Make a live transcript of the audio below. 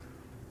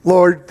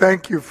Lord,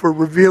 thank you for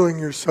revealing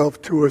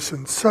yourself to us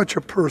in such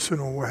a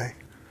personal way.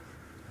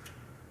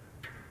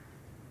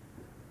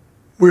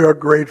 We are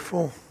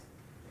grateful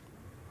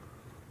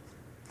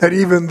that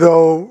even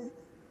though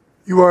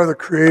you are the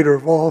creator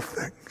of all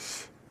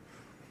things,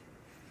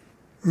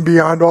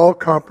 beyond all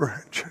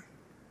comprehension,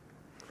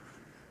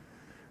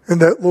 and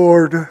that,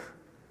 Lord,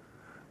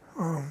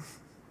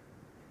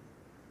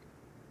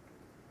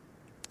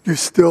 you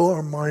still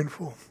are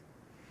mindful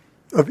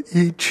of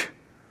each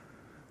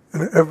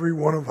and every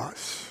one of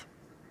us,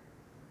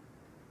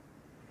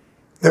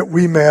 that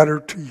we matter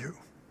to you,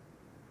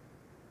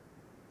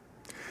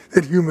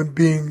 that human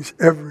beings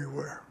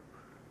everywhere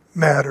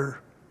matter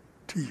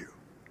to you.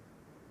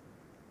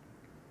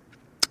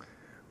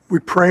 We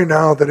pray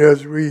now that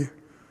as we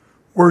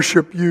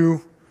worship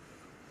you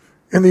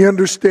in the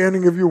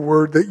understanding of your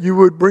word, that you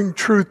would bring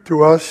truth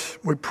to us.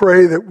 We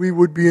pray that we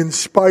would be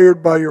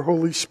inspired by your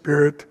Holy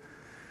Spirit.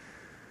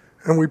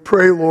 And we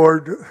pray,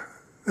 Lord,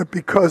 that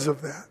because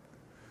of that,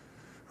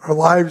 our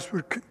lives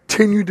would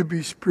continue to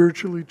be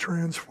spiritually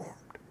transformed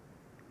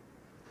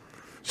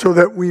so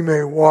that we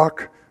may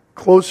walk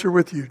closer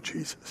with you,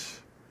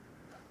 Jesus.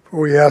 For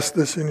we ask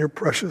this in your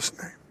precious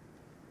name.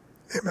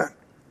 Amen.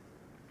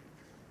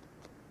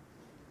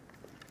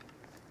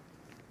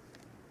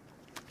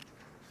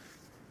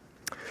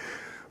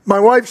 My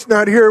wife's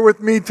not here with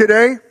me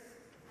today.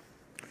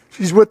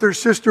 She's with her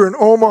sister in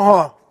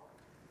Omaha.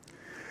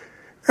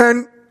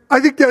 And I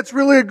think that's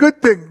really a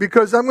good thing,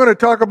 because I'm going to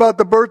talk about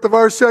the birth of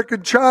our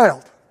second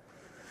child.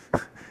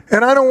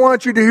 And I don't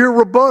want you to hear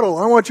rebuttal.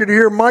 I want you to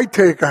hear my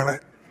take on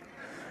it.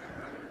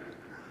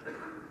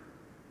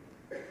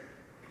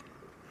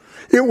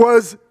 It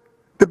was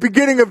the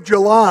beginning of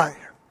July,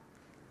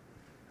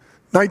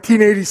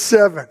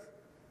 1987.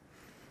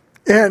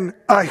 And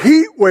a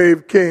heat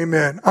wave came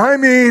in. I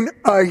mean,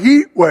 a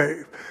heat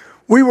wave.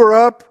 We were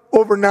up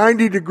over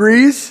 90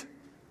 degrees.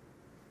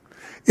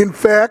 In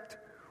fact,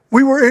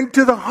 we were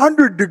into the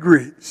 100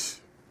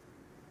 degrees.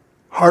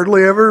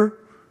 Hardly ever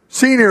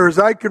seen here as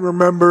I can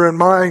remember in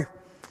my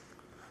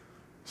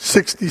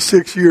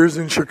 66 years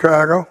in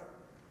Chicago.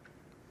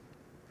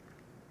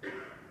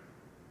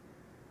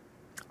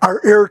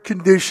 Our air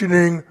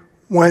conditioning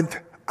went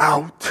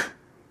out.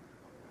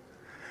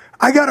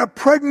 I got a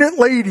pregnant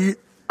lady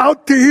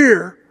out to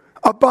here,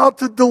 about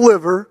to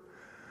deliver.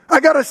 I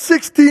got a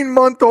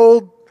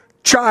 16-month-old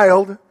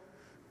child.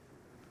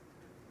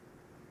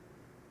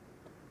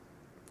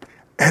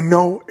 And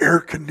no air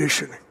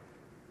conditioning.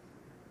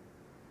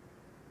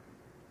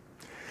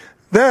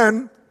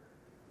 Then,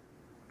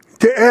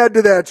 to add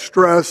to that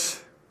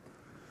stress,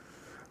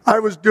 I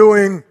was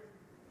doing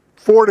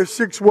 4 to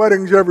 6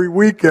 weddings every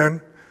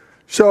weekend.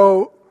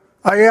 So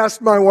I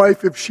asked my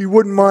wife if she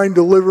wouldn't mind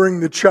delivering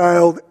the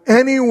child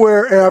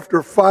anywhere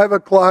after 5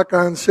 o'clock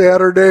on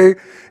Saturday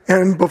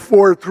and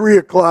before 3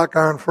 o'clock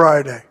on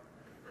Friday.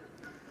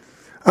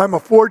 I'm a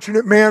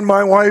fortunate man.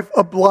 My wife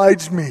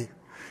obliged me.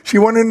 She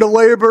went into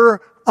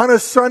labor on a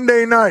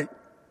Sunday night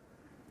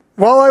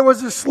while I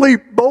was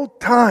asleep both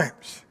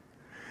times.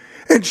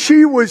 And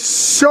she was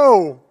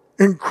so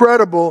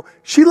incredible.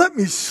 She let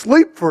me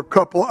sleep for a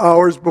couple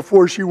hours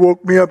before she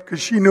woke me up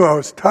because she knew I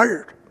was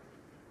tired.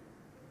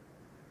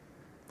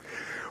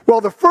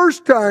 Well, the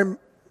first time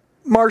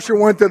Marcia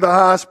went to the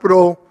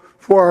hospital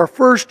for our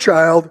first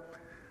child,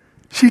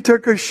 she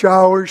took a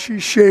shower, she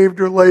shaved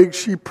her legs,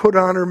 she put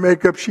on her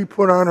makeup, she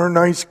put on her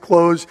nice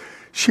clothes.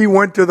 She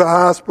went to the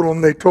hospital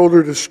and they told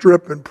her to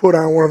strip and put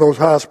on one of those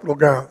hospital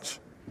gowns.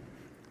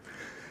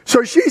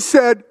 So she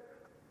said,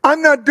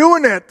 I'm not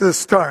doing that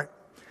this time.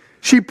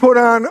 She put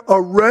on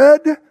a red,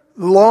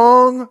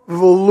 long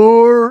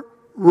velour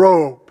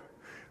robe.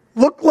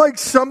 Looked like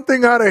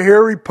something out of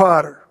Harry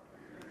Potter.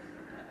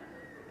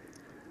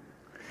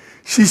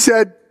 She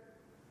said,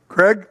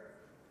 Craig,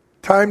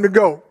 time to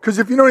go. Because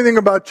if you know anything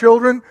about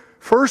children,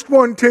 first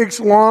one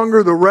takes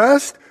longer, the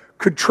rest,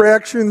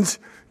 contractions,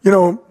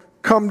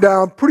 come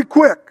down pretty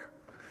quick.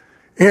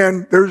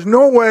 And there's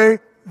no way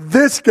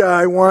this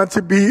guy wants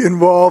to be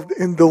involved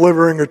in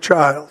delivering a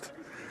child.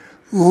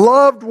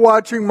 Loved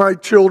watching my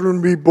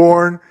children be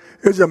born.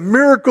 It was a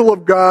miracle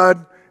of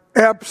God,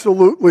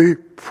 absolutely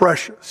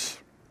precious.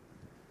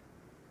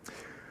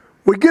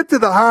 We get to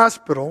the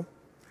hospital,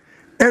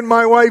 and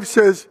my wife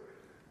says,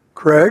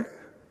 Craig?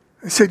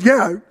 I said,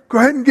 yeah, go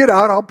ahead and get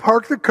out. I'll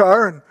park the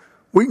car and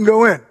we can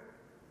go in.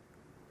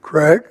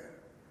 Craig?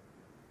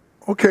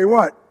 Okay,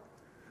 what?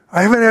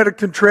 I haven't had a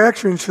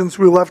contraction since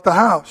we left the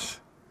house.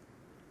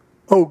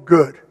 Oh,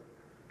 good.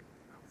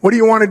 What do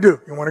you want to do?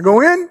 You want to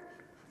go in?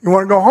 You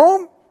want to go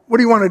home? What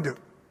do you want to do?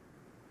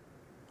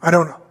 I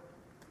don't know.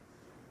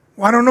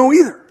 Well, I don't know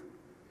either.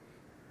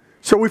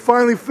 So we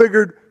finally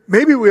figured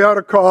maybe we ought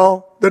to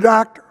call the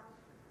doctor.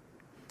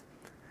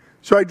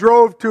 So I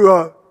drove to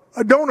a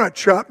donut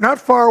shop not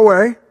far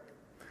away,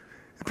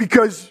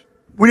 because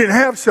we didn't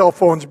have cell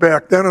phones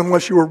back then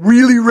unless you were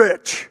really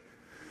rich.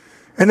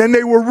 And then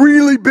they were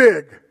really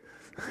big.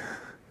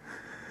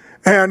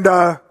 And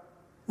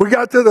we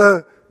got to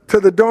the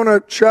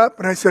donut shop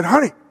and I said,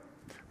 honey,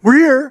 we're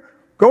here.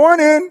 Go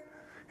on in.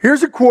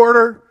 Here's a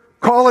quarter,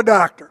 call a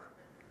doctor.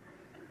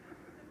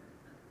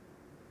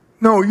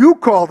 No, you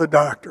call the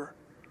doctor.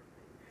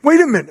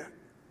 Wait a minute.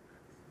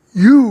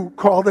 You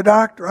call the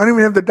doctor. I don't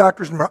even have the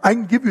doctor's number. I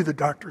can give you the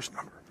doctor's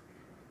number.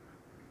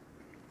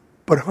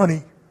 But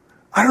honey,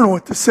 I don't know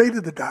what to say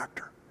to the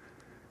doctor.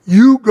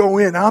 You go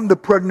in. I'm the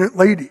pregnant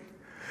lady.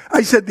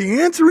 I said,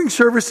 the answering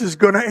service is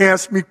going to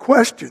ask me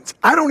questions.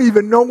 I don't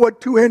even know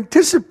what to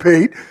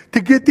anticipate to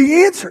get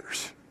the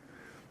answers.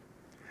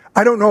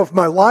 I don't know if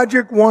my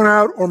logic won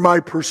out or my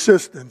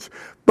persistence.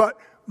 But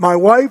my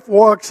wife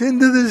walks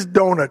into this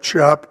donut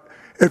shop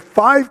at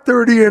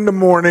 5:30 in the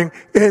morning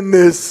in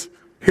this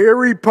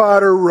Harry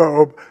Potter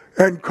robe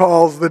and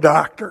calls the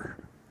doctor.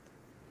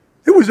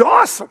 It was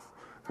awesome.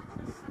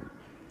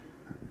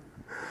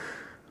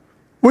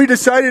 We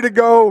decided to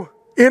go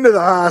into the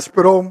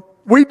hospital.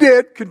 We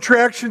did.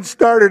 Contractions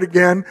started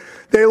again.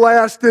 They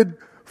lasted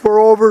for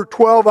over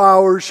 12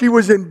 hours. She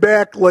was in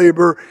back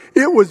labor.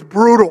 It was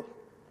brutal.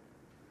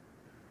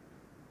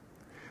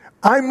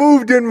 I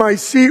moved in my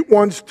seat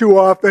once too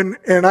often,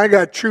 and I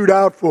got chewed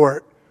out for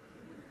it.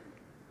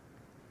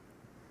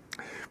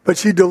 But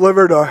she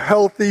delivered a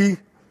healthy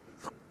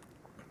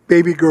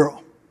baby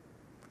girl.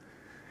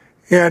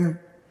 And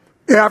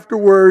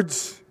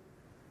afterwards,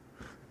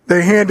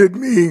 they handed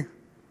me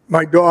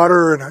my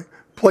daughter, and I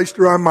placed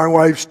her on my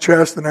wife's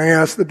chest, and I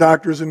asked the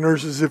doctors and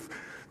nurses if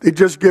they'd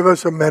just give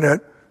us a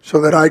minute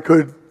so that I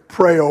could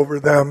pray over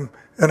them,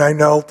 and I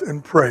knelt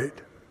and prayed.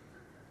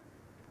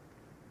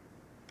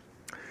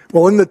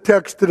 Well, in the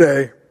text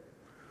today,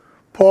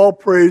 Paul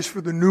prays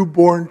for the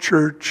newborn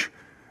church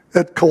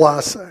at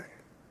Colossae.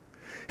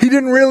 He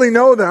didn't really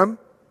know them.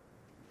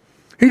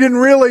 He didn't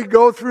really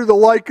go through the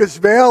Lycus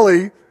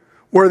Valley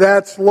where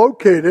that's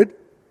located,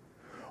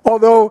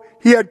 although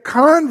he had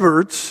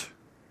converts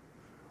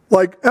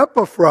like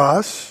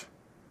Epaphras,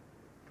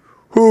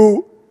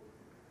 who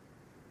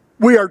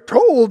we are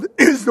told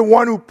is the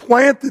one who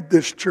planted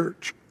this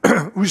church,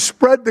 who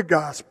spread the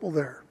gospel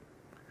there.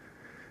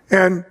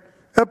 And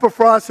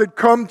Epaphras had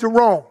come to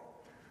Rome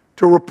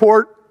to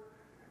report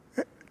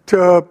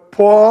to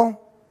Paul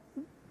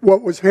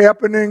what was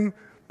happening,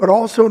 but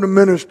also to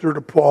minister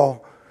to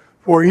Paul,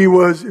 for he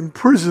was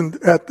imprisoned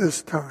at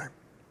this time.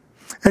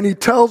 And he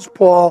tells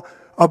Paul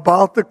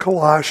about the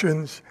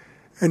Colossians,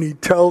 and he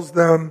tells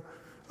them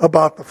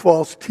about the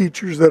false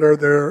teachers that are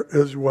there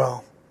as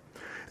well.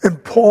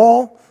 And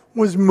Paul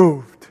was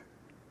moved.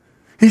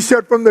 He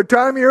said from the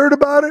time he heard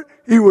about it,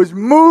 he was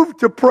moved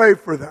to pray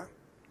for them.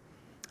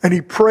 And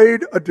he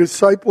prayed a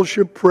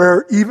discipleship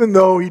prayer even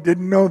though he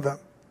didn't know them.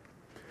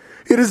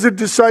 It is a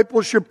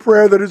discipleship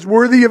prayer that is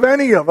worthy of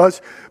any of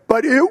us,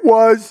 but it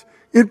was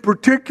in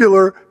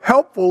particular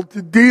helpful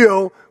to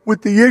deal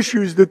with the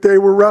issues that they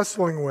were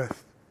wrestling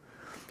with.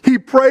 He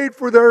prayed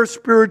for their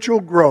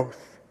spiritual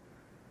growth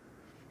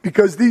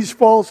because these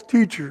false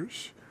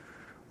teachers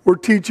were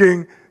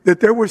teaching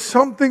that there was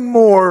something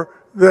more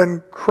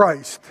than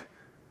Christ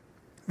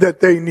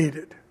that they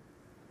needed,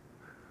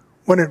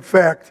 when in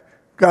fact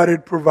God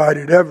had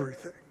provided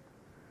everything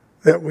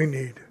that we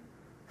need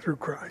through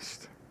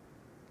Christ.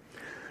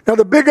 Now,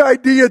 the big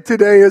idea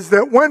today is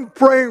that when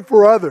praying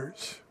for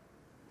others,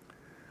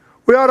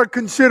 we ought to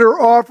consider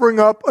offering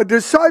up a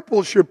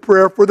discipleship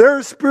prayer for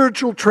their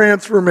spiritual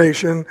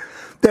transformation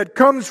that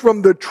comes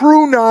from the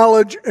true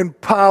knowledge and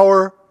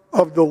power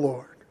of the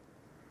Lord.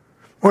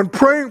 When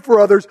praying for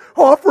others,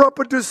 offer up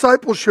a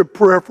discipleship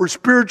prayer for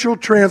spiritual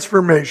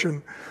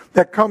transformation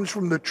that comes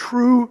from the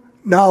true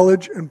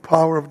knowledge and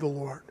power of the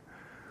Lord.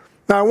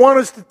 Now, I want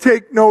us to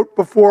take note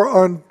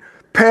before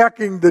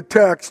unpacking the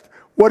text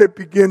what it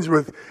begins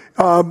with.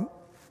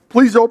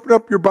 Please open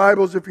up your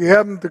Bibles, if you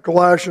haven't, to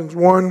Colossians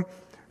 1,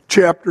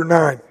 chapter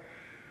 9.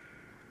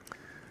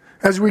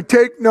 As we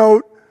take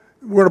note,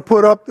 we're going to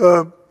put up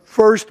the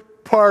first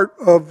part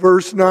of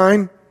verse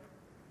 9.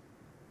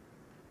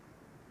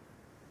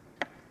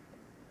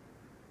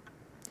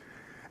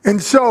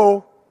 And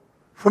so,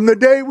 from the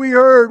day we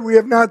heard, we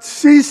have not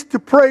ceased to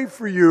pray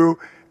for you,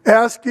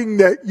 asking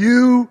that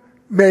you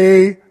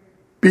may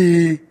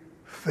be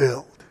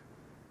filled.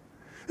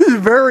 This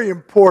is very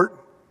important.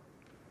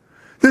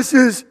 This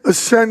is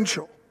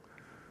essential.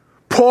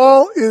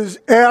 Paul is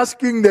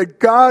asking that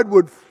God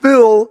would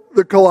fill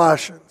the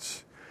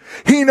Colossians.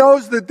 He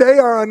knows that they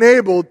are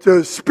unable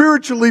to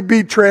spiritually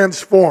be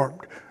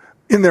transformed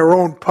in their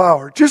own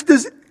power, just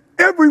as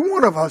every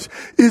one of us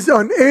is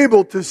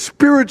unable to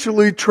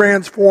spiritually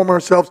transform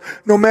ourselves,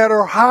 no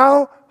matter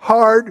how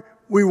hard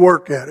we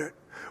work at it.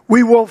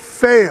 We will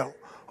fail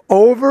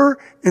over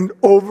and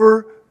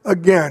over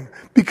again,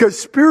 because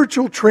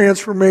spiritual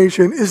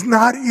transformation is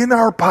not in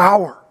our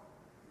power.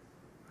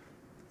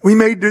 We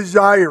may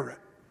desire it.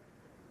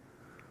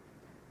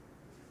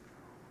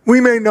 We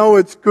may know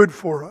it's good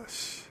for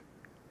us.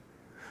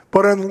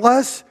 But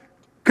unless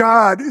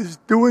God is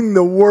doing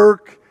the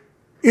work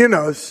in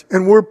us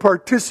and we're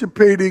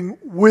participating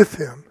with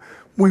Him,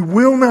 we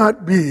will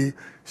not be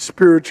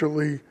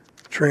spiritually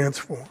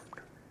transformed.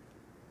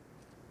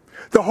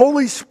 The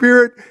Holy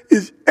Spirit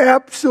is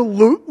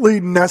absolutely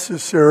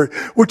necessary,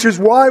 which is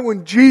why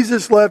when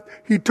Jesus left,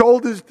 he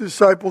told his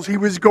disciples he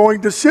was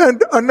going to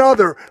send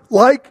another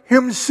like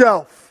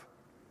himself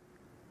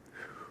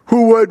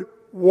who would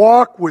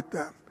walk with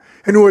them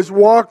and who has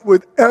walked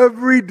with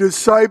every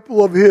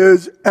disciple of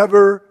his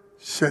ever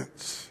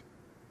since.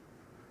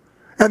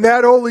 And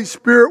that Holy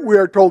Spirit, we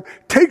are told,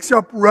 takes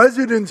up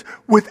residence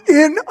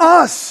within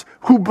us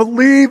who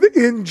believe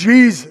in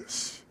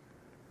Jesus.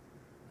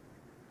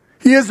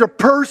 He is a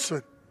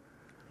person,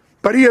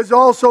 but he is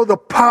also the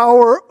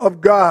power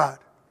of God.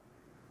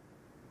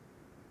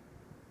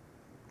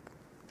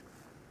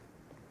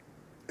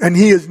 And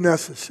he is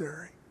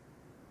necessary.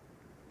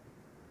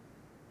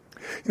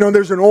 You know,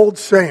 there's an old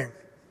saying,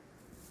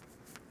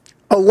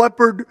 a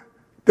leopard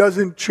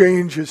doesn't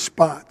change his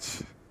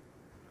spots.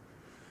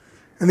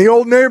 In the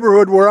old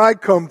neighborhood where I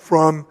come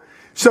from,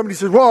 somebody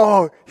says,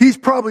 well, he's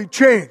probably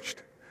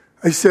changed.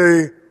 I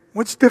say,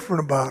 what's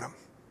different about him?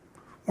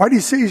 Why do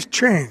you say he's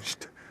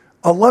changed?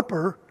 A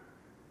leopard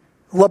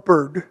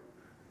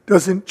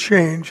doesn't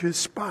change his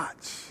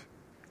spots.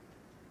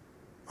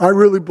 I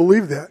really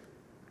believe that.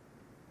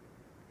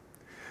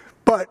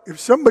 But if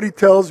somebody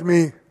tells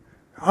me,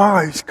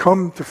 he's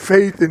come to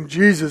faith in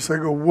Jesus, I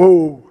go,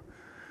 whoa,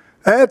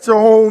 that's a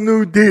whole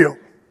new deal.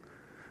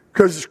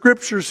 Because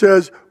Scripture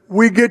says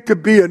we get to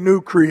be a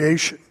new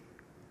creation.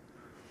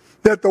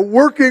 That the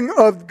working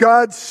of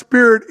God's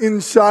Spirit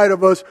inside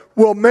of us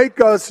will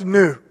make us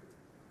new.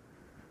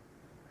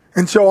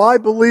 And so I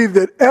believe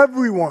that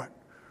everyone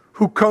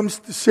who comes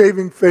to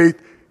saving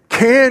faith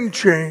can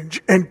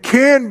change and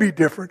can be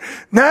different.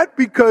 Not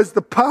because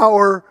the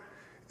power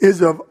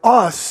is of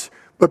us,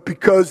 but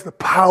because the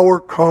power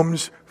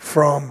comes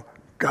from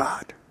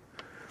God.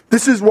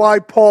 This is why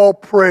Paul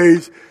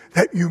prays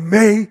that you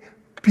may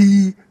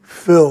be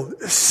filled.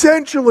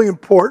 Essentially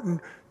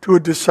important to a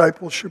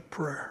discipleship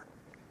prayer.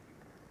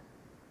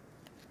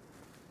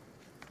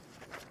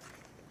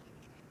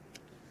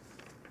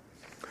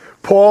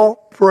 Paul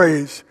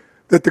prays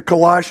that the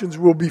Colossians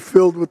will be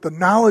filled with the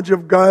knowledge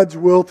of God's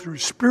will through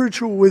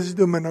spiritual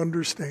wisdom and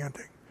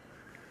understanding.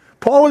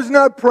 Paul is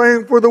not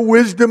praying for the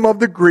wisdom of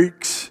the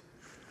Greeks,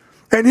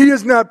 and he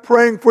is not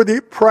praying for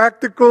the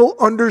practical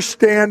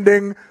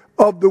understanding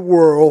of the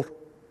world.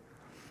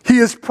 He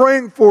is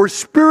praying for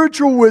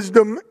spiritual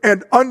wisdom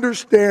and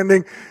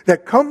understanding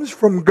that comes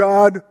from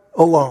God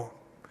alone.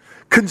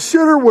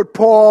 Consider what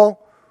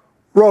Paul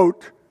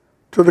wrote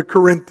to the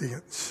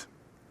Corinthians.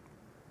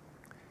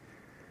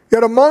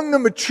 Yet among the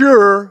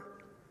mature,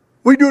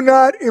 we do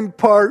not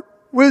impart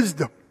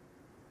wisdom,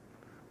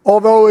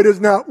 although it is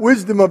not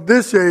wisdom of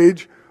this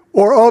age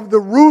or of the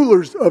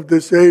rulers of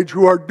this age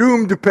who are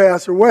doomed to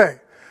pass away.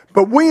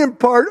 But we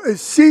impart a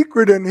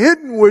secret and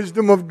hidden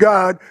wisdom of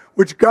God,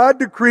 which God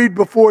decreed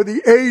before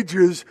the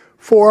ages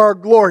for our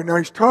glory. Now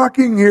he's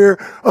talking here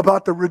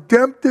about the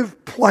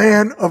redemptive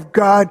plan of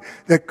God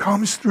that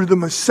comes through the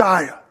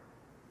Messiah.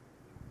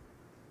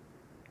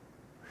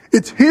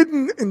 It's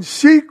hidden and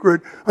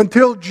secret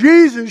until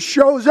Jesus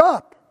shows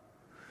up.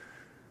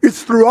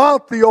 It's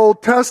throughout the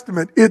Old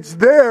Testament. It's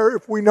there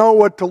if we know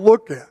what to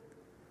look at.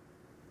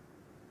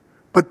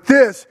 But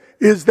this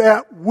is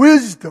that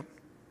wisdom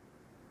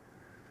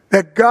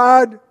that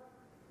God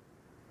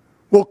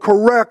will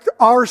correct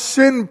our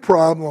sin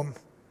problem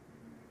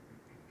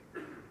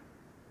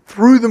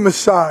through the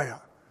Messiah,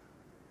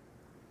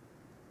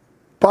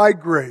 by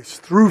grace,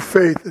 through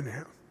faith in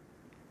him.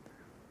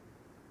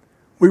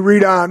 We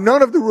read on,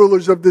 none of the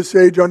rulers of this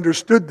age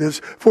understood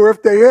this, for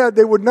if they had,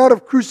 they would not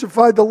have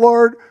crucified the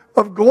Lord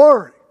of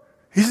glory.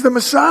 He's the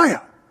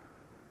Messiah.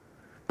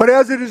 But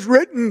as it is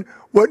written,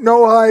 what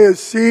no eye has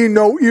seen,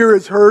 no ear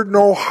has heard,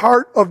 no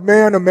heart of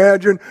man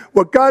imagined,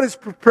 what God has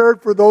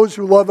prepared for those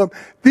who love him,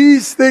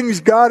 these things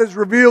God has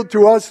revealed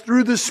to us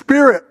through the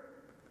Spirit.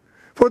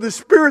 For the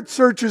Spirit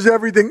searches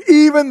everything,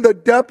 even the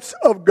depths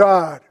of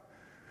God.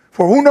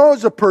 For who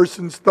knows a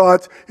person's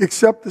thoughts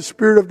except the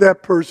spirit of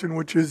that person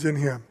which is in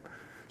him?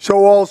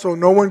 So also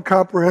no one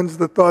comprehends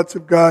the thoughts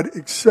of God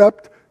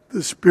except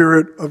the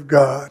Spirit of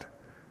God.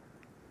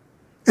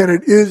 And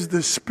it is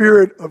the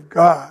Spirit of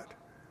God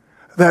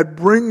that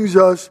brings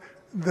us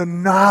the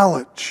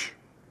knowledge,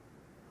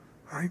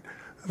 right?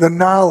 The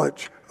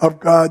knowledge of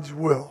God's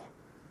will.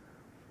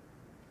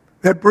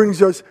 That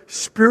brings us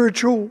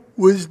spiritual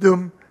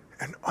wisdom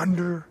and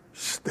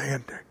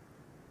understanding.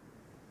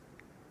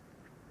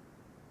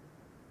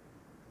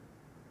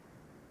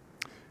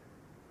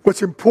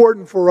 What's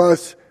important for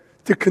us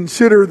to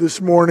consider this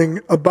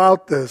morning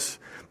about this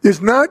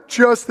is not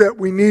just that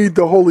we need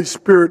the Holy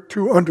Spirit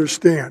to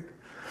understand,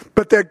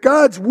 but that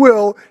God's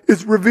will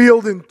is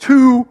revealed in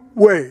two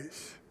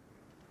ways.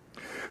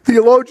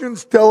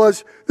 Theologians tell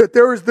us that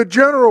there is the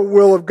general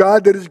will of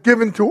God that is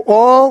given to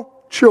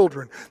all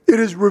children. It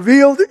is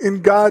revealed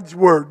in God's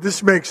Word.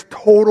 This makes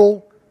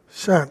total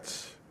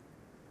sense.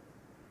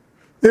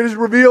 It is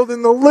revealed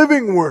in the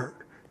living Word,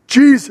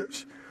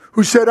 Jesus,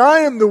 who said,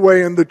 I am the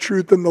way and the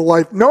truth and the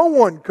life. No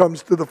one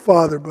comes to the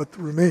Father but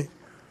through me.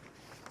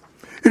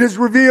 It is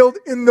revealed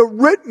in the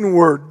written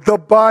Word, the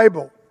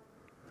Bible,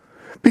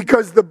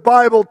 because the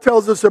Bible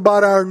tells us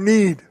about our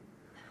need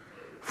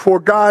for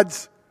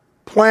God's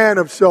plan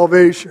of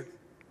salvation.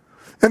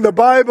 And the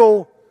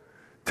Bible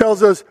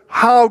tells us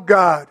how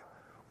God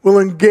will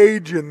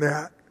engage in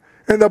that.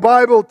 And the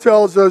Bible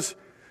tells us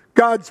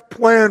God's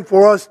plan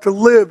for us to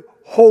live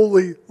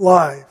holy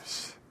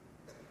lives.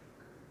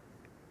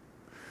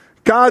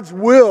 God's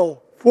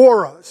will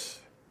for us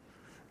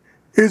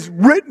is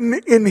written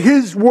in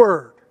His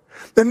Word.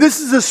 And this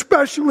is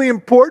especially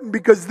important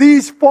because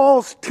these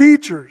false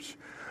teachers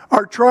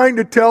are trying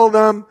to tell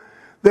them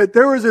that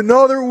there is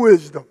another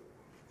wisdom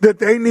that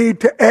they need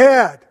to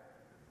add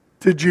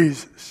to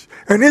Jesus.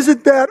 And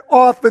isn't that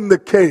often the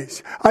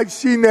case? I've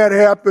seen that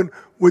happen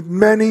with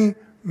many,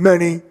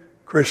 many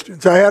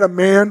Christians. I had a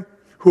man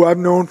who I've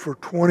known for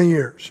 20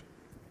 years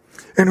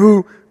and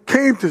who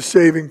came to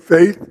saving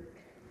faith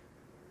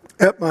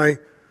at my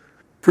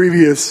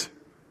previous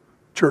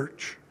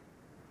church.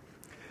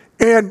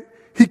 And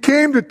he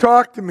came to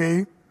talk to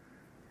me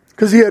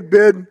because he had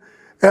been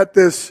at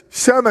this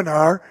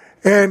seminar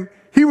and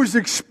he was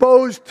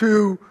exposed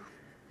to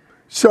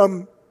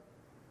some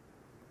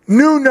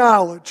new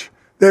knowledge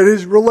that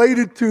is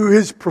related to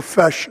his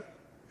profession.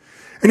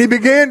 And he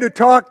began to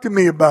talk to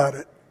me about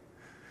it.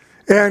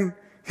 And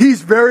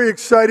he's very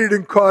excited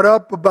and caught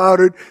up about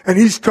it. And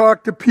he's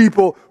talked to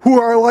people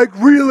who are like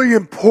really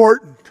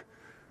important.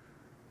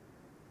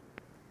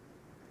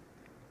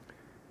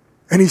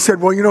 And he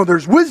said, well, you know,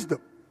 there's wisdom.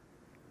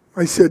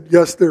 I said,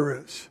 yes, there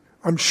is.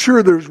 I'm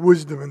sure there's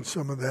wisdom in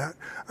some of that.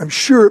 I'm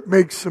sure it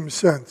makes some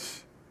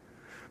sense.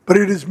 But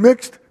it is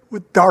mixed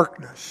with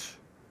darkness.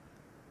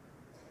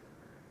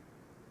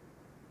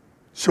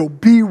 So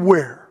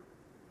beware.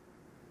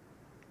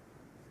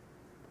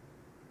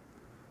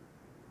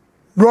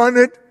 Run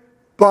it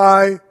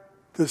by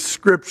the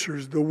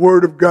Scriptures, the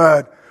Word of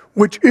God,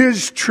 which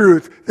is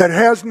truth, that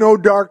has no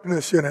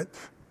darkness in it.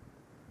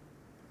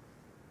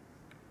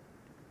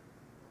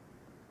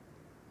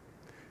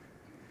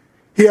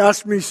 He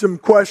asked me some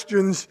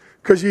questions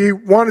because he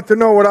wanted to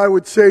know what I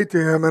would say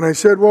to him. And I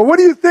said, well, what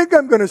do you think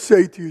I'm going to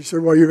say to you? He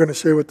said, well, you're going to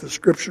say what the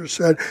Scripture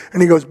said.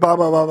 And he goes, blah,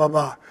 blah, blah, blah,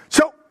 blah.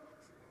 So,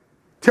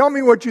 tell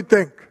me what you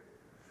think.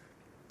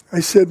 I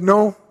said,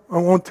 no, I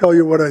won't tell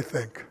you what I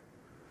think.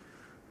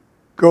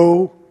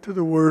 Go to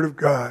the Word of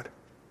God.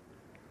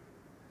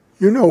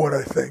 You know what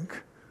I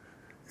think.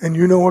 And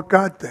you know what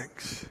God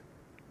thinks.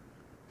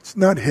 It's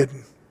not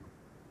hidden.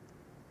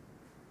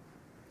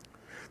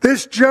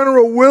 This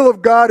general will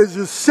of God is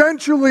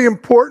essentially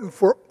important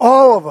for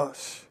all of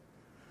us.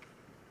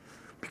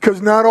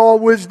 Because not all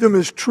wisdom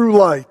is true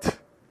light.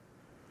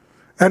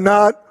 And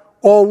not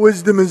all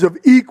wisdom is of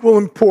equal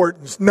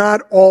importance.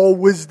 Not all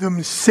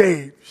wisdom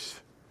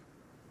saves.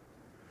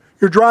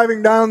 You're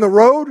driving down the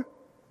road,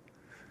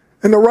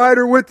 and the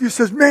rider with you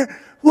says, man,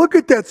 look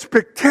at that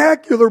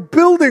spectacular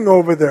building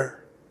over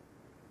there.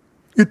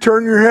 You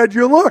turn your head,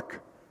 you look.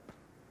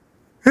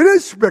 It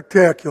is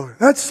spectacular.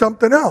 That's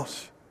something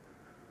else.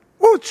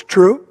 Well, it's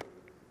true.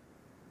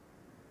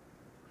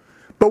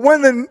 But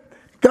when the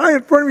guy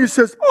in front of you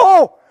says,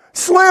 oh,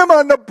 slam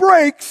on the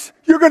brakes,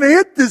 you're going to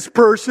hit this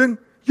person,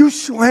 you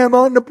slam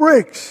on the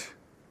brakes.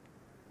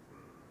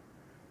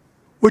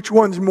 Which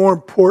one's more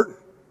important?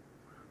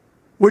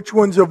 Which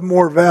one's of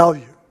more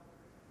value?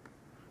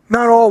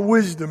 Not all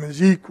wisdom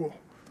is equal.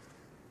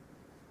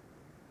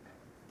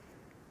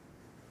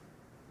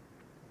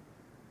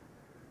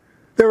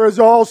 There is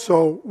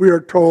also, we are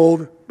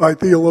told by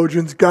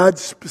theologians,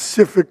 God's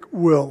specific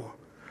will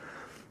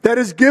that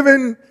is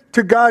given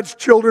to God's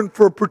children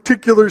for a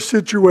particular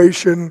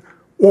situation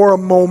or a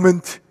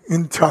moment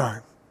in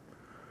time.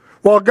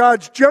 While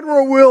God's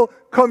general will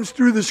comes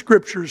through the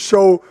Scriptures,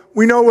 so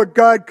we know what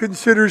God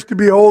considers to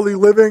be holy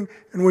living,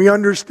 and we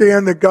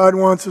understand that God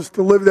wants us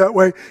to live that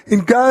way.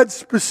 In God's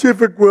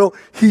specific will,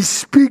 He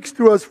speaks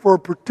to us for a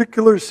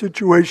particular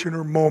situation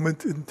or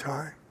moment in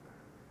time.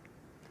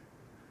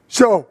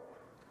 So,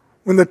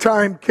 when the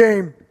time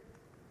came,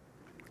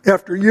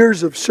 after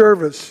years of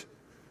service,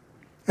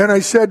 and I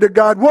said to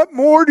God, what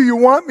more do you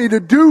want me to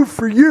do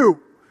for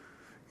you?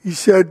 He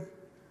said,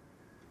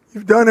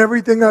 you've done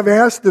everything I've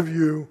asked of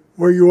you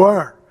where you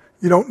are.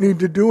 You don't need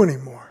to do any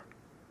more.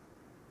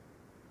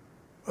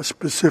 A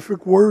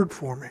specific word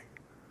for me.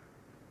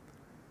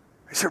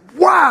 I said,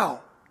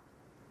 wow!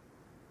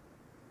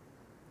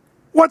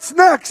 What's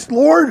next,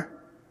 Lord?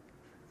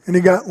 And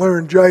he got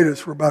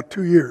laryngitis for about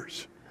 2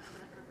 years.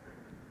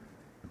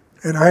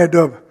 And I had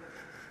to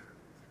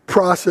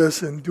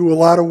process and do a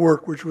lot of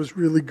work, which was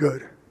really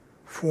good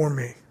for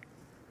me.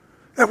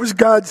 That was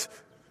God's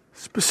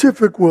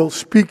specific will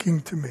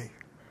speaking to me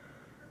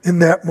in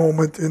that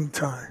moment in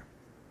time.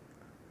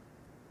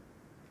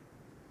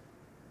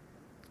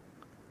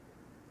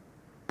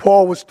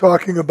 Paul was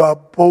talking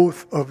about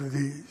both of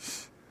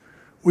these.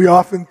 We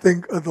often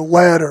think of the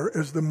latter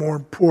as the more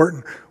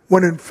important,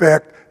 when in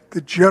fact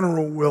the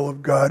general will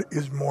of God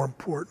is more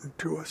important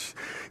to us.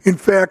 In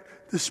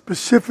fact, the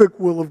specific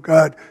will of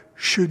God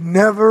should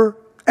never,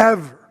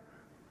 ever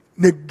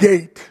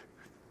negate,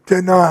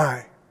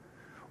 deny,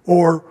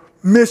 or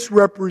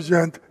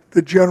misrepresent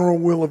the general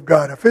will of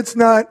God. If it's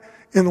not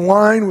in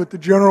line with the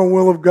general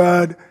will of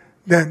God,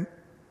 then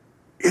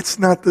it's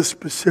not the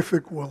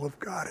specific will of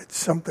God. It's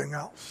something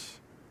else.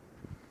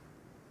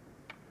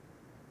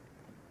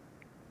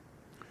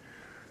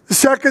 The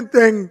second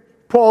thing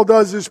Paul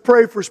does is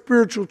pray for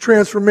spiritual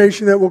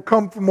transformation that will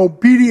come from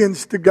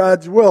obedience to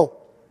God's will.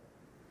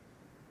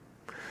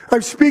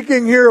 I'm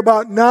speaking here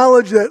about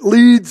knowledge that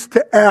leads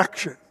to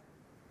action.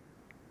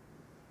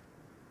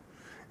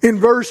 In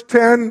verse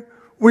 10,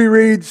 we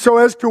read, so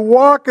as to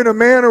walk in a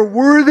manner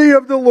worthy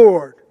of the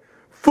Lord,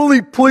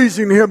 fully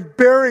pleasing Him,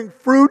 bearing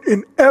fruit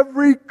in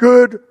every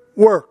good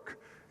work,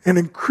 and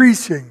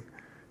increasing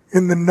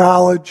in the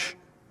knowledge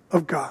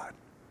of God.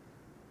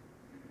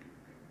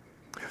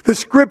 The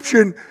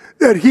description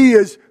that he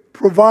is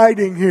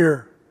providing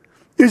here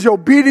is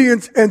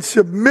obedience and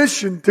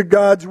submission to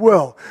God's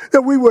will.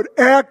 That we would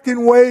act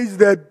in ways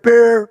that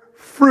bear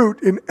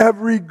fruit in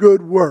every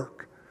good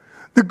work.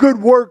 The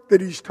good work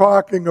that he's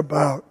talking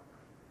about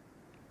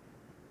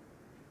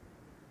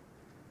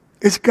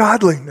is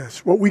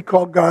godliness, what we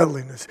call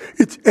godliness.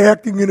 It's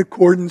acting in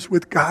accordance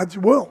with God's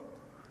will.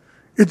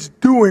 It's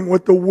doing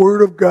what the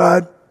Word of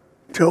God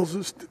tells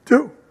us to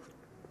do.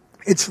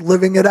 It's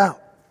living it out.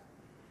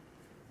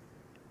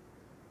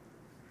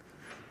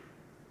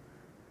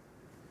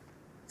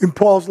 In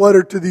Paul's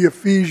letter to the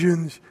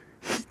Ephesians,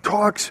 he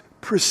talks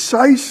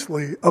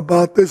precisely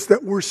about this,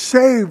 that we're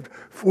saved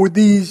for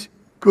these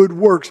good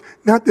works.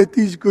 Not that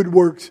these good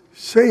works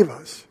save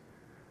us,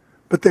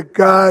 but that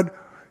God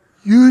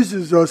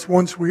uses us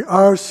once we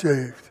are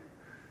saved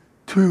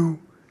to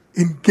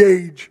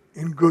engage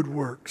in good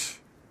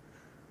works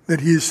that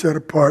he has set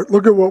apart.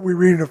 Look at what we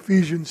read in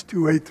Ephesians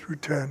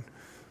 2:8-10.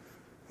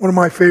 One of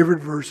my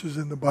favorite verses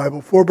in the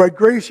Bible. For by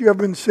grace you have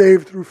been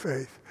saved through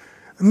faith.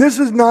 And this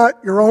is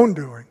not your own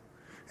doing.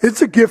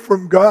 It's a gift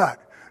from God,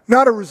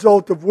 not a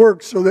result of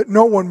works, so that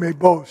no one may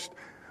boast.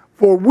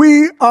 For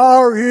we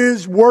are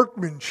his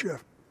workmanship,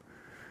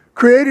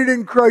 created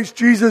in Christ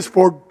Jesus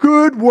for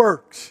good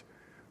works,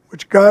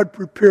 which God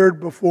prepared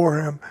before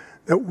him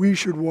that we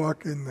should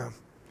walk in them.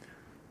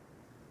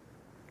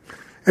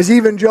 As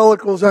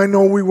evangelicals, I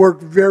know we work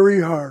very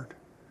hard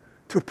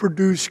to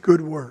produce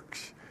good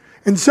works.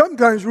 And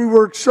sometimes we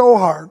work so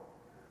hard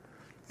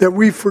that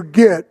we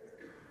forget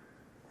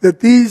that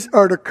these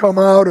are to come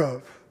out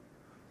of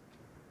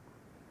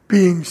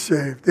being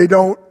saved. They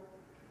don't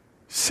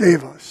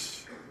save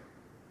us.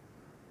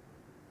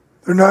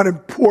 They're not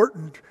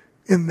important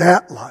in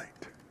that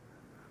light,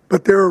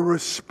 but they're a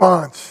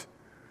response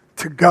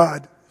to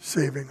God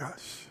saving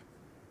us.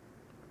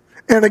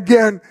 And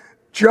again,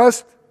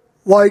 just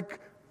like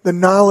the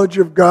knowledge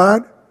of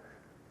God,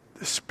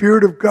 the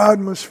Spirit of God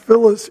must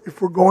fill us if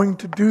we're going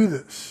to do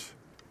this.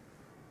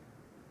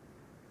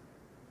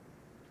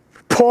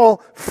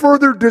 Paul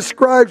further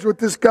describes what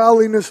this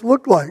godliness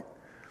looked like.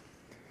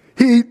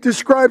 He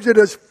describes it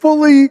as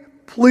fully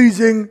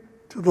pleasing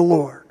to the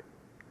Lord.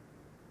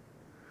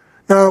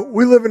 Now,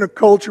 we live in a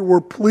culture where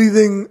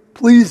pleasing.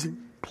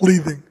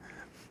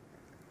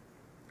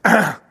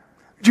 Did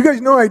you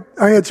guys know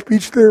I had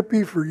speech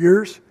therapy for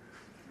years?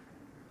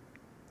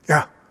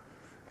 Yeah.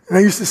 And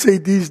I used to say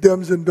these,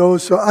 dems, and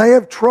those, so I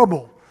have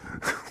trouble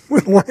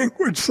with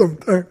language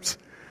sometimes.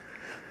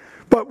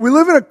 But we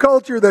live in a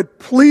culture that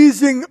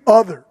pleasing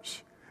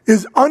others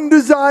is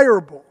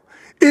undesirable.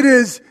 It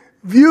is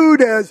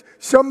viewed as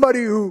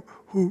somebody who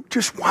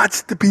just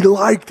wants to be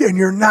liked, and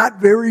you're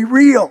not very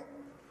real.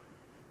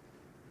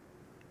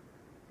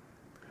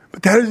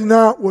 But that is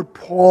not what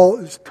Paul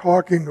is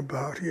talking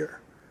about here.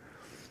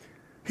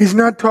 He's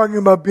not talking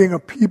about being a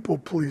people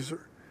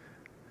pleaser.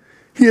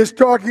 He is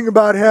talking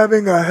about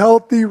having a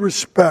healthy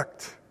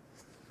respect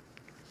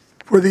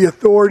for the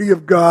authority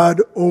of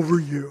God over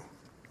you.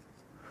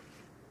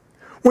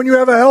 When you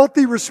have a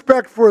healthy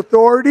respect for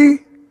authority,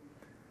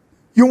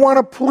 you want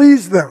to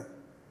please them.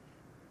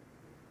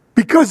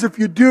 Because if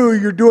you do,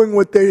 you're doing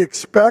what they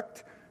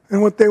expect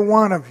and what they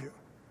want of you.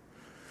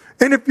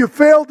 And if you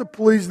fail to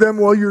please them,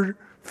 well, you're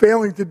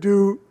failing to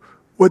do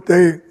what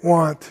they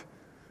want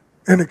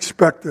and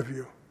expect of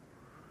you.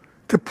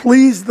 To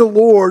please the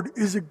Lord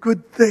is a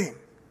good thing.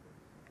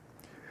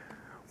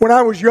 When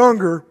I was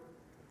younger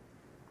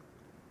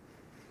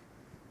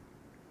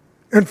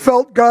and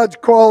felt God's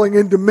calling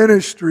into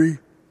ministry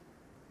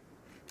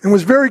and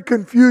was very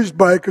confused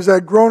by it because I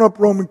had grown up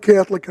Roman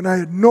Catholic and I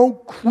had no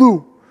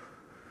clue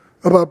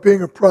about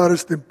being a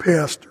Protestant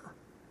pastor.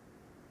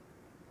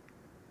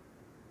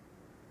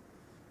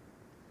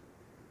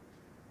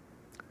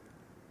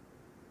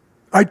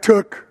 I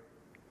took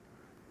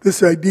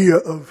this idea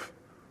of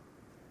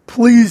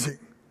pleasing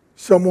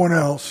someone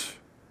else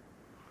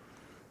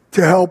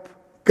to help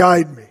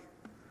guide me.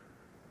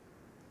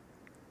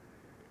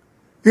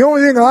 The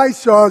only thing I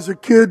saw as a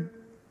kid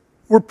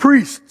were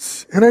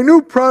priests. And I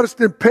knew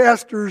Protestant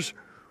pastors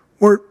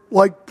weren't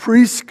like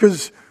priests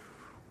because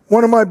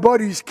one of my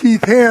buddies,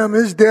 Keith Ham,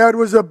 his dad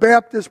was a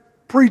Baptist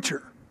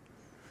preacher.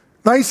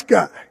 Nice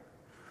guy.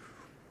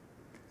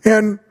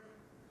 And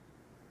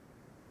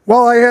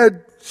while I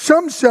had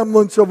some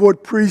semblance of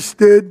what priests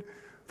did,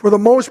 for the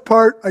most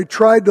part, I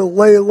tried to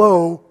lay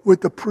low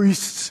with the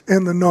priests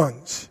and the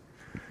nuns.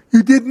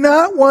 You did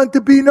not want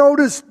to be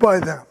noticed by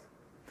them.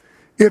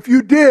 If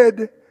you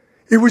did,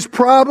 it was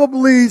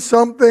probably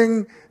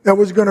something that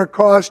was going to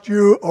cost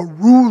you a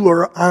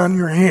ruler on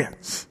your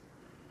hands.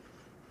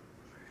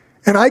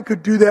 And I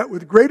could do that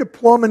with great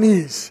aplomb and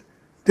ease.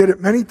 Did it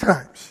many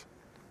times.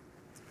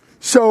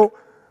 So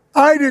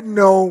I didn't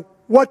know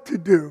what to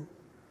do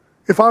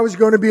if I was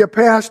going to be a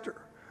pastor.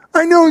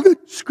 I know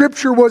that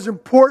Scripture was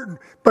important,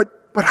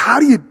 but how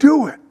do you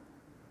do it?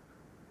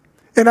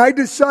 And I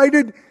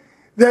decided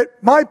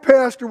that my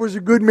pastor was a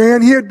good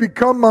man. He had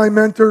become my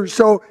mentor,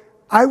 so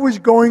I was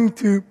going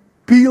to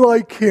be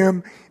like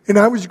him, and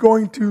I was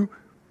going to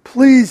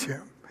please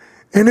him.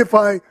 And if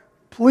I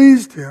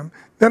pleased him,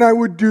 then I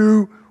would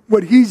do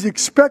what he's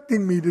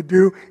expecting me to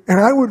do, and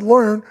I would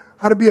learn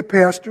how to be a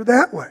pastor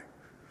that way.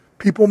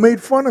 People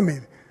made fun of me.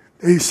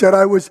 They said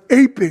I was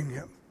aping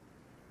him.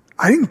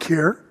 I didn't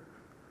care.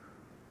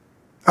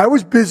 I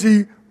was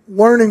busy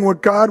learning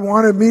what God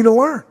wanted me to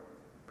learn.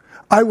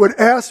 I would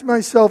ask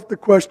myself the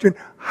question,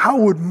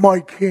 how would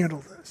Mike handle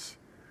this?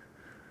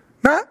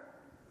 Not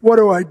what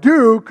do I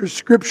do, because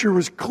Scripture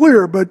was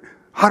clear, but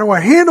how do I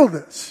handle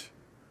this?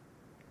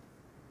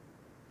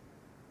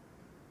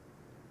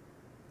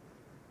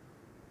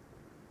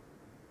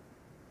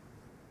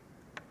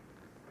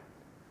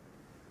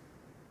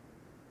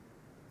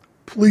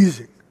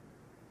 Pleasing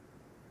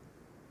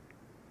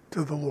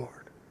to the Lord.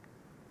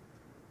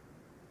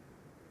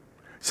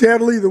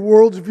 Sadly, the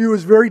world's view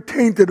is very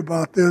tainted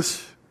about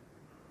this.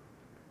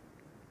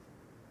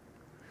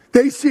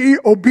 They see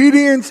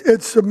obedience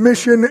and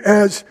submission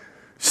as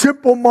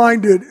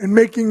simple-minded and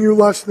making you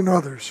less than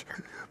others.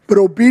 But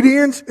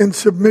obedience and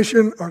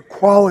submission are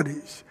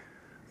qualities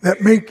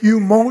that make you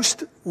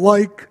most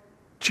like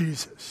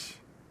Jesus.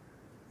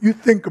 You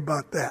think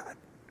about that.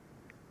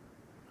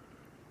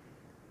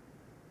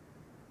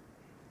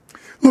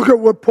 Look at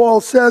what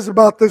Paul says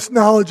about this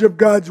knowledge of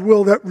God's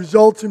will that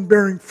results in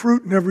bearing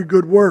fruit in every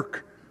good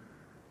work.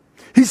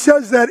 He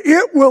says that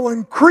it will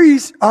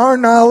increase our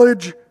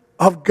knowledge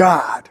of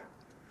God.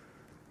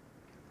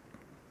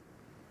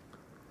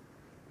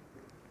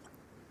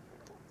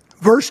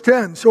 Verse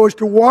 10, so as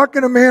to walk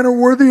in a manner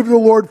worthy of the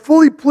Lord,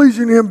 fully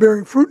pleasing Him,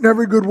 bearing fruit in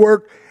every good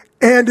work,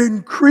 and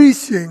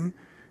increasing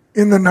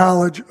in the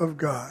knowledge of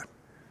God.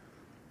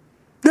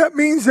 That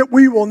means that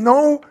we will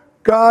know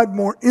God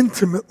more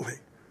intimately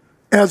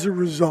as a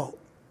result.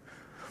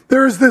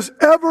 There is this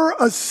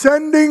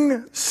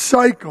ever-ascending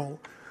cycle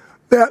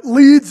that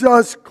leads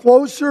us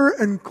closer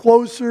and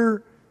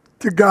closer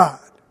to God,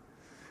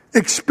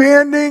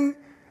 expanding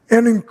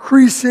and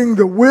increasing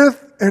the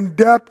width and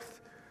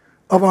depth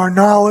of our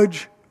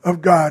knowledge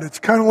of God. It's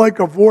kind of like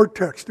a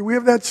vortex. Do we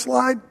have that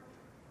slide?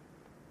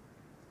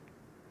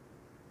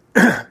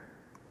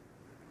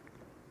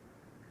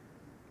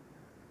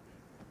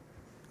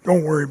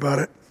 Don't worry about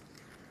it.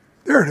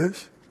 There it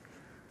is.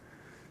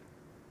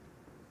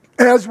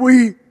 As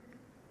we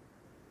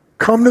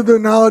come to the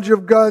knowledge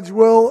of God's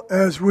will,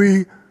 as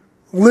we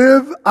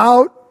live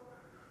out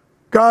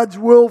God's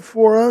will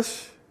for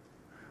us,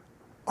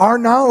 our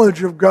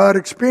knowledge of God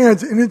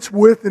expands in its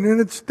width and in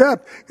its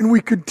depth, and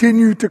we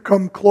continue to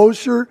come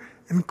closer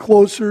and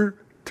closer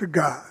to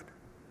God.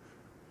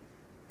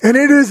 And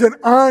it is an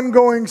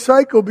ongoing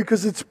cycle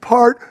because it's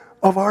part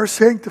of our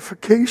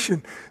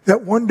sanctification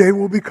that one day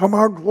will become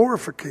our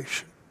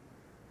glorification.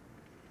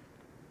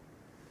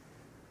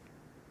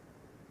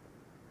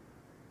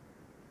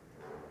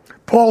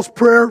 Paul's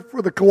prayer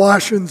for the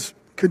Colossians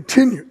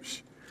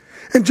continues.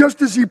 And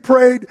just as he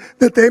prayed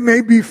that they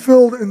may be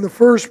filled in the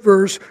first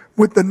verse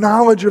with the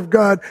knowledge of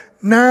God,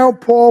 now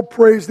Paul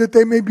prays that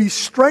they may be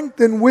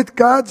strengthened with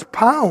God's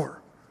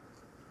power.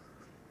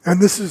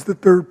 And this is the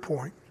third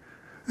point.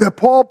 That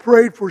Paul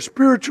prayed for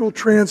spiritual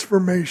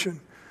transformation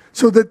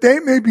so that they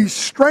may be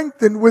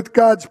strengthened with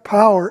God's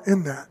power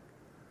in that.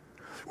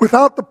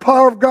 Without the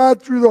power of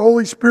God through the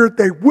Holy Spirit,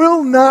 they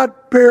will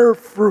not bear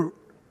fruit.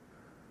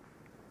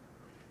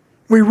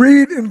 We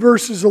read in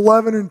verses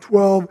 11 and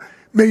 12,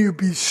 may you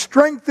be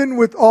strengthened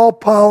with all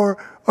power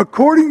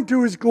according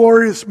to His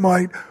glorious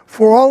might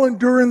for all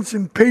endurance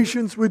and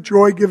patience with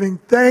joy, giving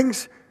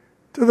thanks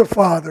to the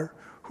Father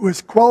who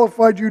has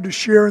qualified you to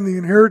share in the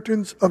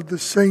inheritance of the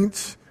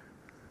saints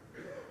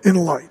in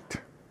light.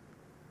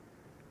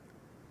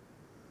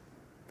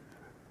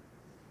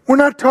 We're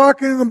not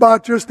talking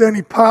about just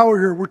any power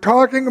here. We're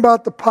talking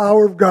about the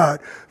power of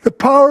God. The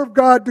power of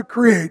God to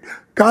create.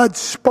 God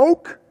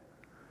spoke,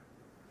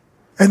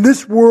 and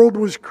this world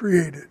was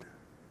created.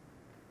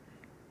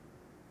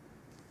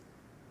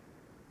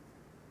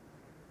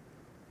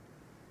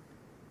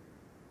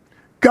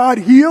 God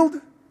healed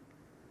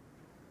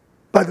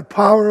by the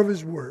power of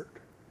His word.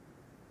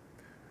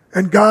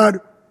 And God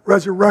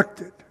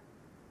resurrected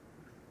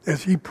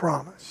as He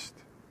promised.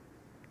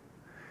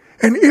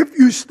 And if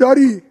you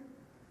study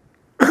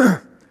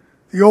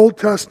the Old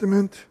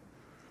Testament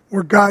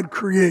where God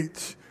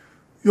creates,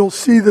 you'll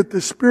see that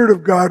the Spirit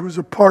of God was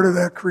a part of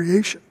that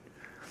creation.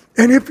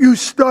 And if you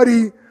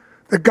study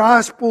the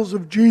Gospels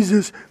of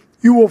Jesus,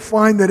 you will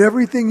find that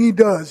everything he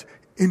does,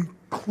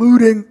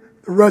 including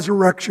the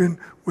resurrection,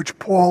 which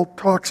Paul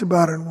talks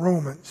about in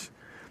Romans,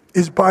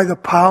 is by the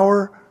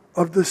power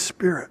of the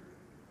Spirit.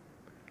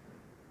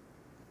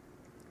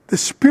 The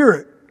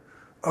Spirit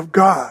of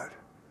God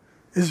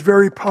is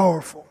very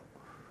powerful,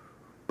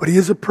 but he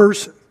is a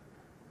person.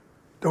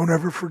 Don't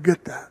ever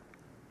forget that.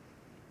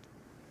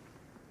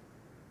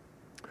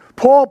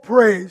 Paul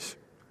prays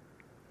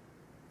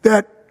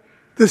that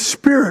the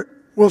Spirit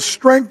will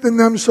strengthen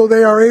them so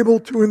they are able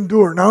to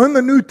endure. Now, in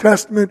the New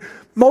Testament,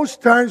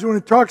 most times when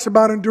it talks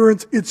about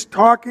endurance, it's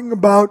talking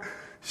about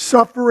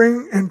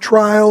suffering and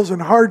trials and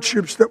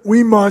hardships that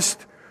we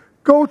must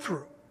go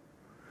through.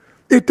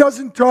 It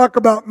doesn't talk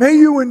about, may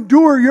you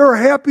endure your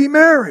happy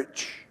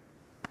marriage.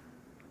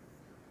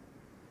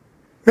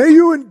 May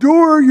you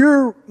endure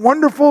your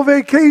wonderful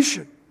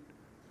vacation.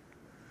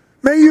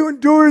 May you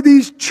endure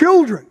these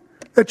children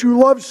that you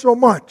love so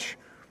much.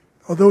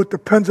 Although it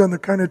depends on the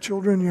kind of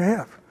children you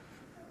have.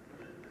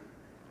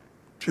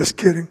 Just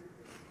kidding.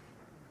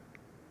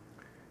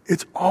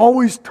 It's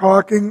always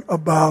talking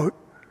about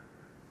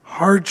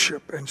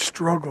hardship and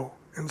struggle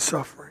and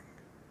suffering.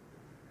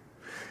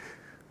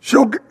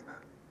 So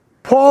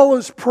Paul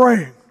is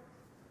praying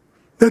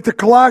that the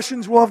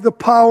Colossians will have the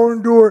power to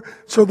endure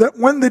so that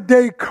when the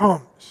day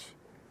comes,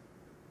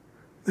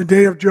 the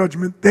day of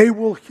judgment, they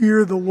will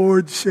hear the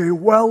Lord say,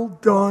 "Well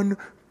done,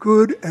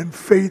 good and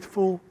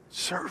faithful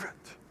servant."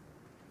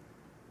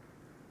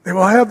 They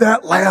will have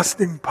that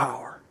lasting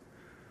power.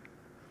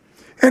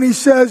 And he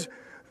says,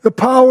 the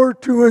power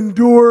to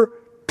endure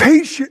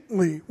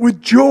patiently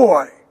with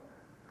joy.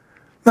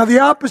 Now, the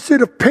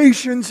opposite of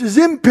patience is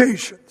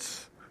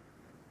impatience.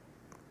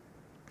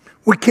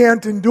 We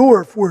can't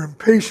endure if we're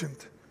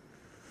impatient.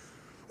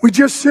 We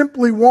just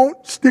simply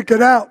won't stick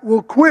it out.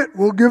 We'll quit.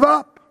 We'll give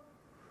up.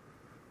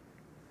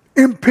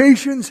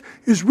 Impatience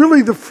is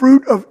really the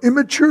fruit of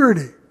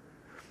immaturity,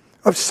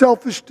 of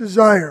selfish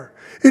desire.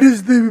 It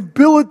is the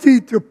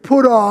ability to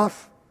put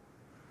off,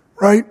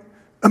 right,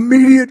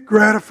 immediate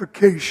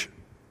gratification.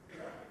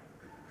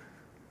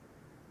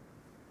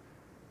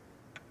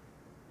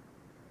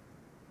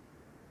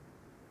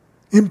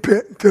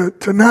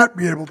 To not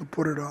be able to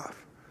put it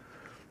off.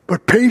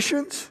 But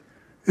patience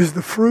is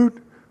the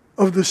fruit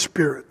of the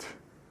Spirit.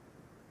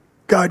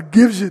 God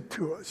gives it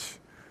to us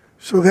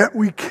so that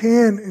we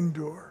can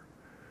endure,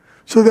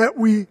 so that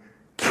we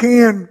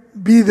can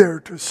be there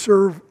to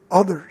serve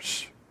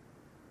others.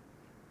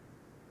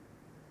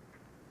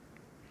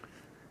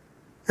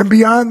 And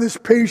beyond this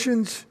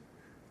patience,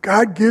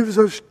 God gives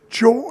us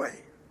joy.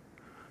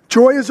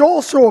 Joy is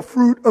also a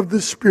fruit of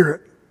the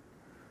Spirit.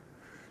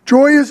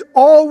 Joy is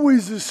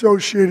always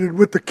associated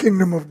with the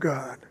kingdom of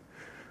God.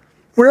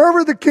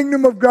 Wherever the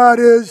kingdom of God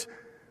is,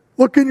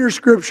 look in your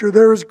scripture,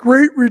 there is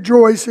great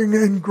rejoicing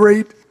and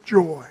great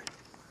joy.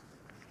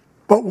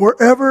 But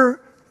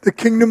wherever the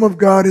kingdom of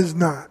God is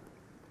not,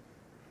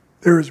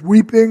 there is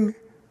weeping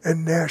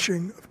and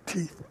gnashing of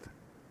teeth.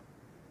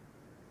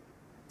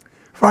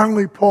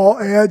 Finally, Paul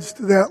adds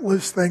to that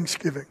list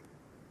thanksgiving.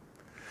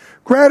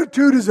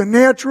 Gratitude is a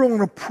natural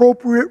and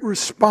appropriate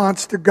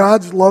response to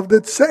God's love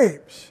that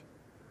saves.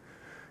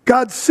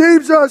 God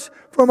saves us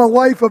from a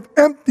life of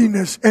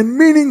emptiness and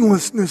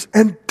meaninglessness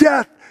and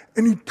death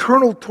and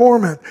eternal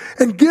torment,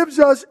 and gives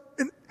us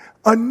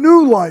a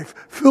new life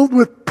filled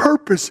with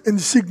purpose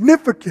and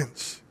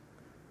significance,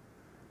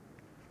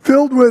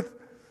 filled with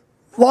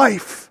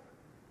life.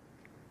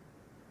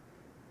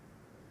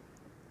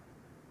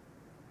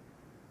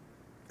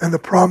 And the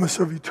promise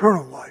of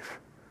eternal life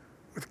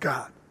with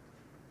God.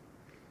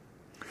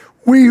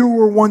 We who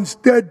were once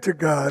dead to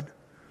God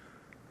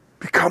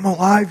become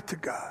alive to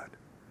God.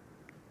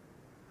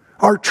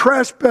 Our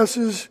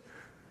trespasses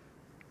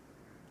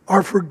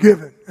are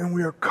forgiven, and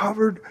we are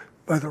covered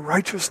by the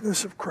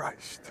righteousness of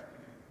Christ.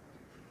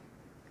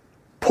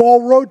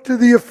 Paul wrote to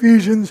the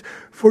Ephesians,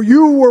 "For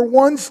you were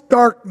once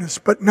darkness,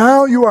 but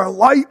now you are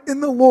light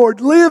in the Lord.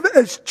 Live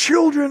as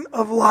children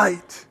of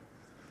light."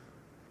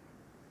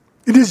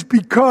 It is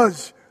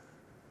because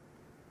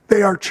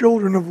they are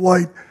children of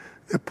light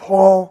that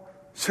Paul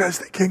says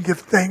they can give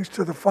thanks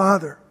to the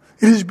Father.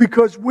 It is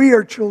because we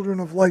are children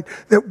of light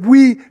that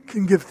we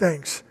can give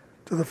thanks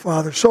to the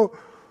Father. So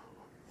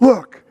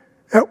look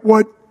at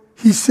what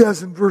he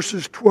says in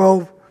verses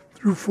 12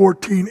 through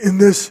 14 in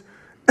this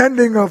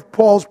ending of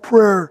Paul's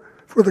prayer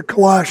for the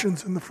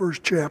Colossians in the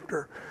first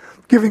chapter.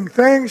 Giving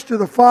thanks to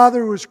the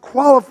Father who has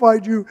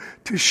qualified you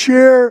to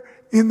share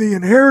in the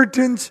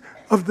inheritance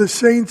of the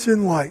saints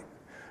in light.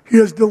 He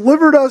has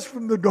delivered us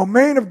from the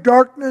domain of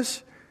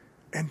darkness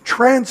and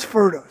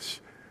transferred us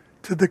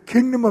to the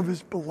kingdom of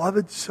his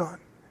beloved Son,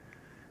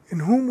 in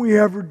whom we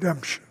have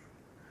redemption,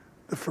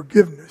 the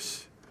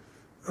forgiveness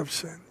of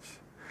sins.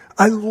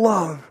 I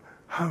love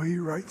how he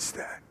writes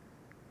that.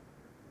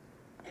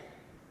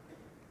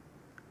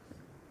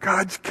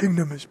 God's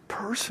kingdom is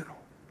personal.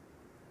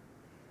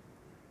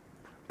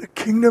 The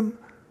kingdom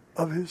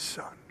of his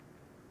Son.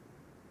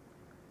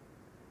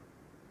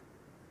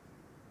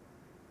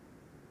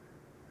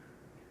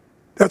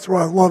 That's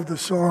why I love the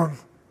song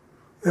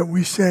that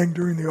we sang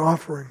during the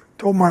offering. I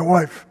told my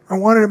wife, I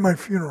want it at my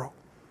funeral.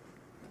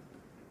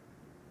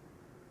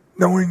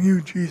 Knowing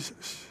you,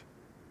 Jesus.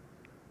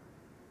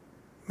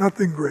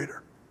 Nothing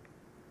greater.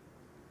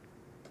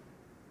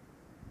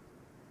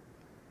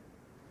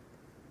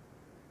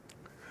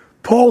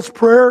 Paul's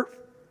prayer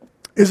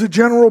is a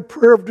general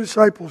prayer of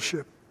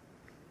discipleship.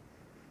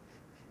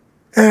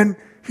 And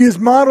he has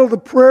modeled a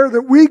prayer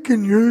that we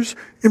can use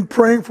in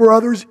praying for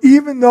others,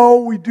 even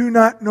though we do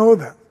not know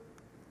them.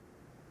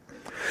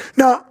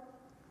 Now,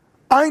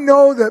 I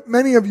know that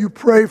many of you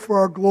pray for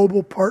our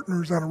global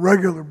partners on a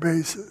regular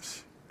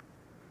basis.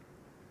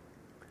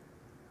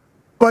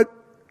 But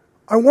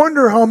I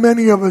wonder how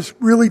many of us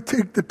really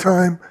take the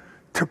time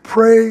to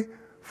pray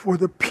for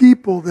the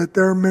people that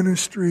their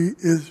ministry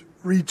is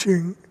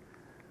reaching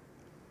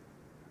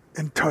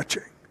and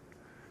touching.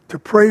 To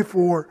pray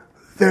for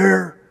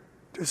their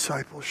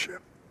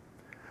discipleship.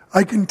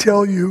 I can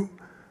tell you,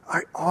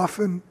 I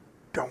often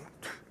don't.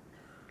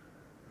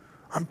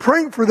 I'm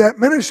praying for that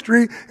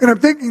ministry, and I'm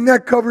thinking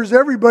that covers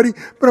everybody,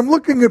 but I'm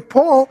looking at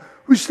Paul,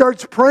 who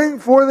starts praying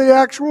for the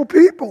actual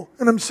people.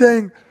 And I'm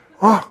saying,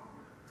 oh,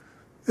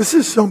 this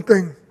is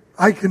something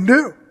I can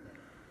do.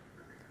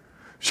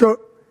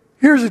 So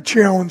here's a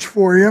challenge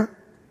for you.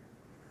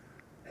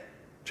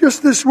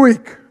 Just this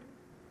week,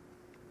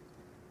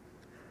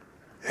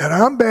 head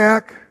on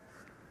back,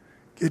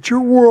 get your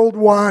World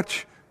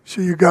Watch,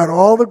 so you got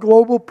all the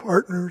global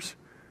partners,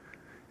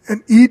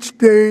 and each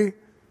day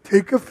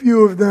take a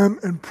few of them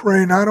and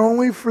pray not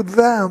only for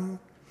them,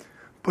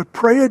 but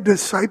pray a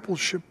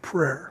discipleship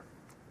prayer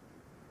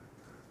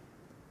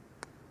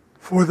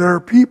for their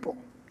people,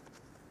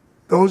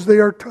 those they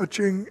are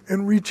touching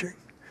and reaching,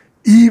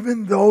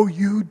 even though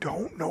you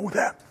don't know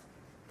them.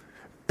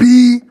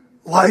 Be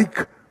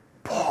like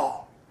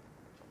Paul.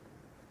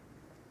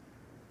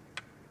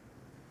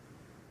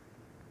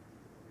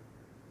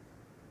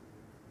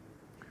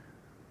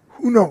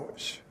 Who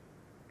knows?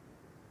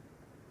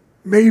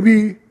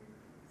 Maybe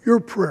your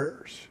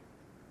prayers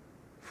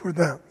for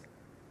them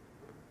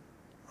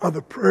are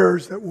the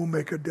prayers that will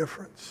make a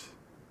difference.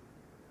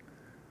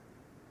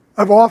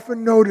 I've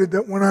often noted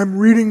that when I'm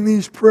reading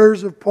these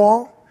prayers of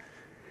Paul,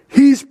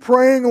 he's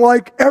praying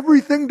like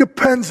everything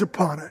depends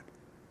upon it.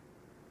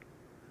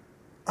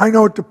 I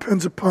know it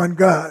depends upon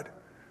God,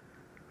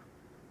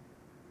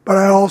 but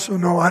I also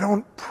know I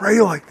don't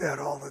pray like that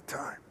all the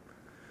time,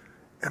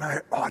 and I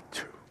ought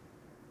to.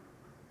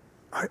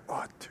 I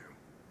ought to.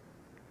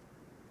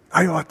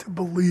 I ought to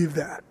believe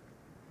that,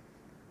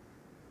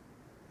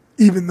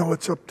 even though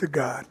it's up to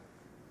God,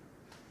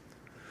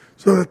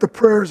 so that the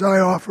prayers I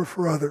offer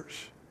for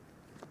others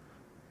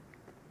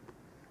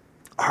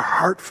are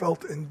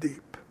heartfelt and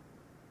deep.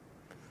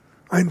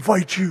 I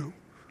invite you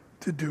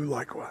to do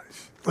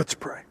likewise. Let's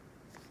pray.